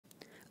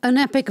An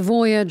epic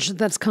voyage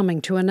that's coming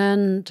to an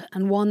end,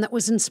 and one that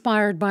was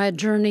inspired by a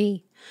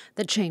journey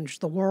that changed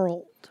the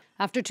world.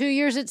 After 2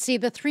 years at sea,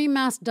 the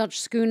three-mast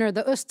Dutch schooner,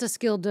 the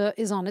Oosterschelde,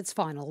 is on its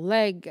final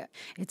leg.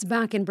 It's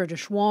back in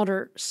British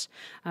waters,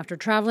 after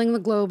traveling the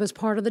globe as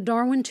part of the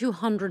Darwin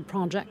 200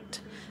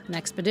 project, an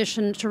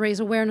expedition to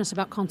raise awareness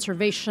about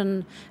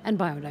conservation and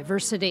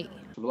biodiversity.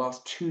 For the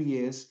last 2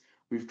 years,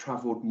 we've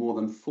travelled more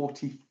than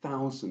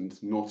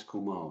 40,000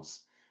 nautical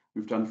miles.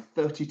 We've done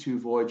 32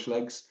 voyage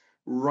legs,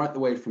 right the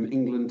way from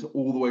England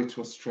all the way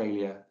to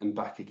Australia and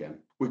back again.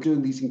 We're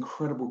doing these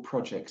incredible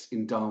projects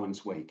in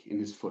Darwin's wake, in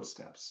his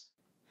footsteps.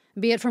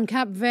 Be it from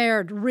Cape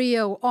Verde,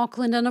 Rio,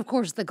 Auckland, and of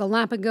course the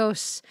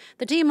Galapagos,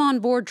 the team on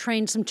board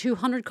trained some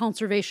 200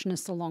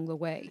 conservationists along the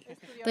way.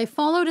 They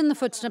followed in the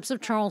footsteps of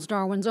Charles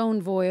Darwin's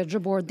own voyage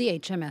aboard the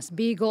HMS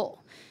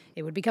Beagle.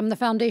 It would become the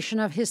foundation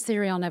of his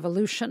theory on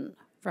evolution.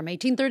 From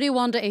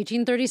 1831 to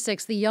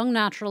 1836, the young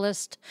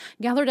naturalist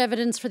gathered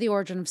evidence for the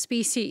origin of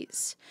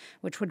species,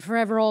 which would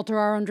forever alter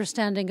our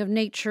understanding of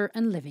nature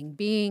and living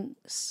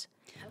beings.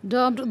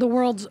 Dubbed the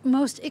world's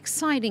most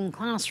exciting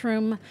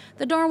classroom,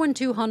 the Darwin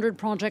 200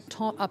 project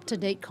taught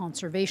up-to-date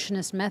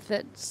conservationist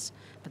methods.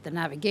 But the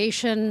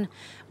navigation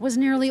was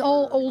nearly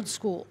all old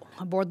school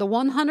aboard the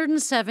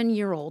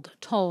 107-year-old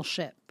tall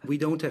ship. We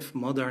don't have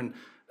modern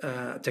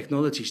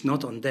technologies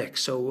not on deck,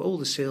 so all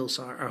the sails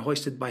are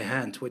hoisted by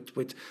hand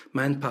with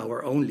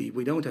manpower only.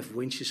 We don't have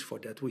winches for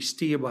that. We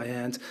steer by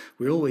hand.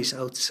 We're always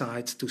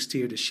outside to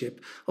steer the ship.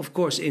 Of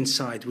course,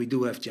 inside we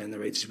do have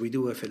generators, we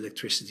do have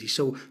electricity,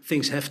 so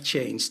things have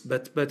changed.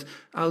 But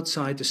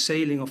outside, the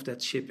sailing of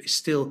that ship is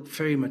still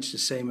very much the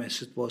same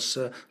as it was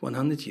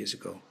 100 years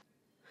ago.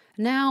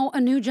 Now, a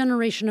new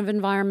generation of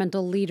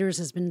environmental leaders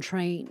has been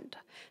trained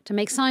to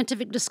make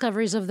scientific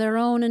discoveries of their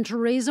own and to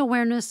raise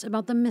awareness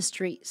about the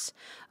mysteries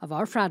of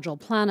our fragile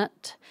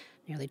planet,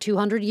 nearly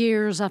 200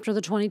 years after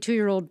the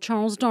 22-year-old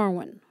Charles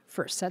Darwin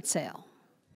first set sail.